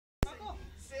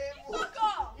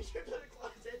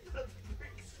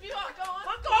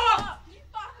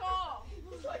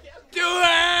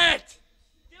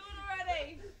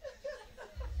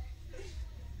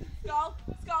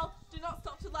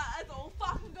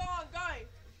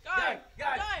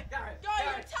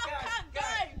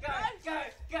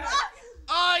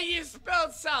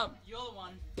some. You're the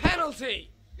one. Penalty.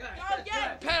 Go,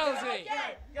 Penalty.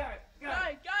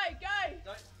 Go.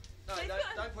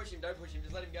 Don't push him. Don't push him.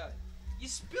 Just let him go. You're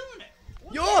spilling it.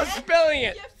 You're spilling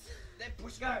it. Then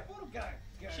push Go. him. Go.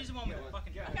 She's the one with the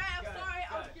fucking. Go. Okay, I'm sorry.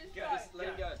 I'll just go. Just let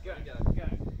him go. Let him go.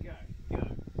 Go.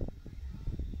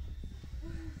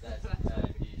 That's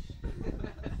ish.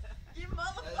 You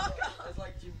motherfucker. That's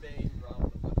like Jim Beam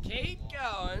from the fucking Keep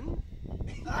going.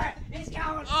 Alright, he's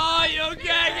going. Oh, you're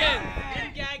gagging.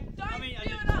 You gagged. Don't I mean, I do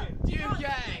didn't it up. You Do not-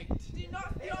 gagged. Do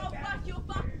not throw back your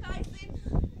fucking face in.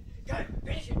 Go.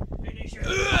 Finish it.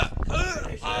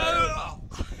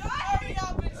 Hurry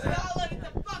up and start letting the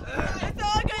fucking go. It's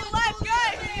all good left.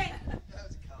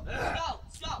 Go.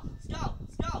 Skull.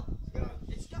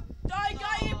 It's go. Don't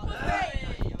go, you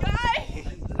pussy.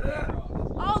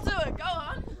 Go. I'll do it. Go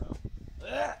on.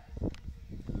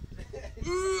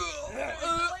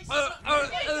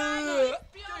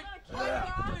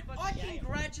 I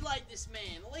congratulate this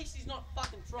man. At least he's not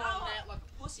fucking throwing out like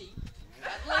a pussy.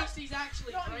 At least he's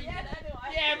actually Not drinking yet, it. anyway.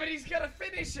 Yeah, but he's gonna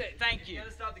finish it. Thank you. You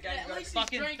gotta start the game. Yeah, you at gotta least be- he's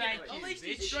drinking fucking it. thank At you, least bitch.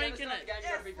 he's You gotta drinking start it. the game, you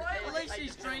gotta be Yes, prepared to At least take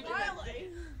he's the drinking point. it. Finally.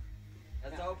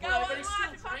 That's the whole Go point. on, but he's Ryan,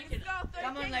 still fucking drinking it. go,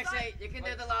 Come on, 13 Lexi. seconds. You can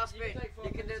do the last bit. take 5 You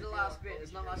can do minutes the to last go. bit.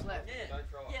 There's not much left. Yeah. Don't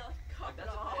throw up. Yeah, let's cock it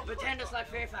That's a off. pen. Pretend it's like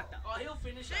Fear Factor. Oh, he'll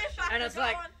finish Fear it. Factor, And it's go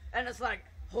like, on.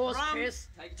 horse Rum. piss.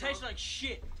 Take It time. tastes like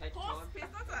shit. Take Horse time. piss,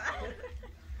 not that.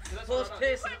 So that's Horse what I know.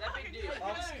 piss. That big deal.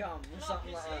 Ox cum or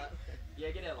something like that. Yeah,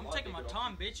 get out. I'm taking my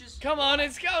time, bitches. Come on,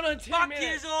 it's going on 2 Fuck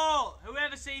minutes. yous all.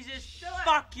 Whoever sees this, Do it.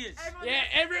 fuck yous. Yeah,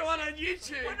 everyone on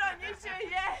YouTube. Put it on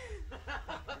YouTube, yeah.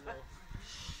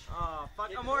 Oh,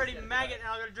 fuck. I'm already maggot and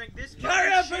I gotta drink this.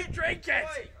 Hurry up shit. and drink it.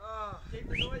 Oi, keep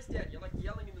the noise down. You're like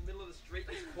yelling in the middle of the street.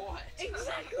 It's quiet.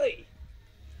 Exactly.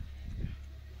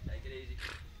 Take it easy.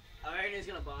 I reckon he's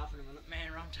gonna barf in a minute.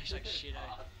 Man, rum tastes like shit,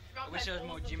 eh? I wish there was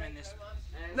more Jim in this.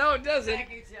 No, it doesn't.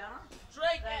 Thank you, Tiana.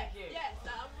 Drink. Thank you. Yes,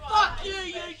 I'm right. Fuck you,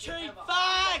 YouTube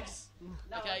fags!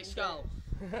 Okay, skull.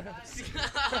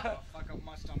 Fuck up,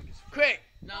 my stomach is. Quick.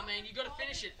 No, man, you gotta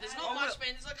finish it. There's not much, man.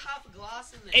 There's like half a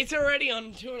glass in there. It's already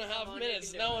on 2.5 Come on,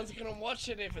 minutes. you can do No it. one's gonna watch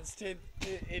it if it's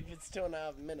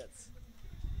 2.5 minutes.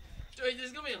 Dude,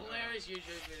 there's gonna be a hilarious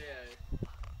YouTube video.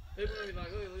 People will be like,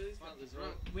 oh, look at this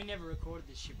wrong. We never recorded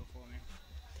this shit before, man.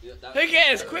 Yeah, Who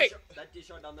cares? Quick. That dish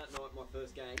I done that night, my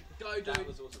first game. Go, dude. That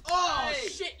was awesome. Oh, Hey!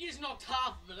 shit, you just knocked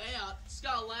half of it out.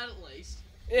 Skull that at least.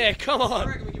 Yeah, come I on.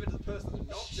 reckon we give it to the person that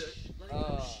knocked it. Let him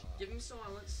Oh. Give him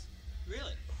silence.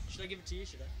 Really? Should I give it to you,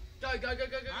 should I? Go, go, go,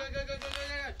 go, go, go, go, go, go,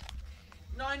 go,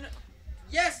 go. No.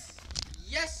 Yes.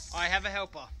 Yes. I have a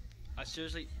helper. I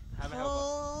seriously have a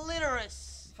helper.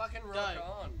 Clitoris. Fucking rock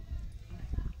on.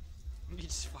 You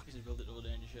just fucking spilled it all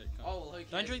down your shirt, cunt. Oh, well, who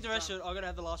cares? Don't drink the rest It's of it. I gotta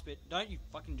have the last bit. Don't you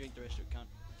fucking drink the rest of it, cunt.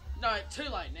 done. No, too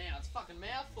late now. It's fucking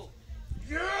mouthful.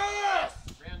 Yes!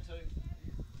 Round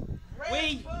 2.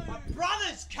 We are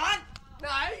brothers, cunt! No,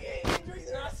 you can drink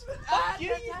the rest of it. Fuck you,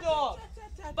 you dog!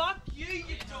 Fuck you,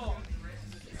 you dog!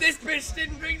 This bitch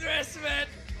didn't drink the rest of it.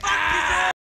 Fuck you,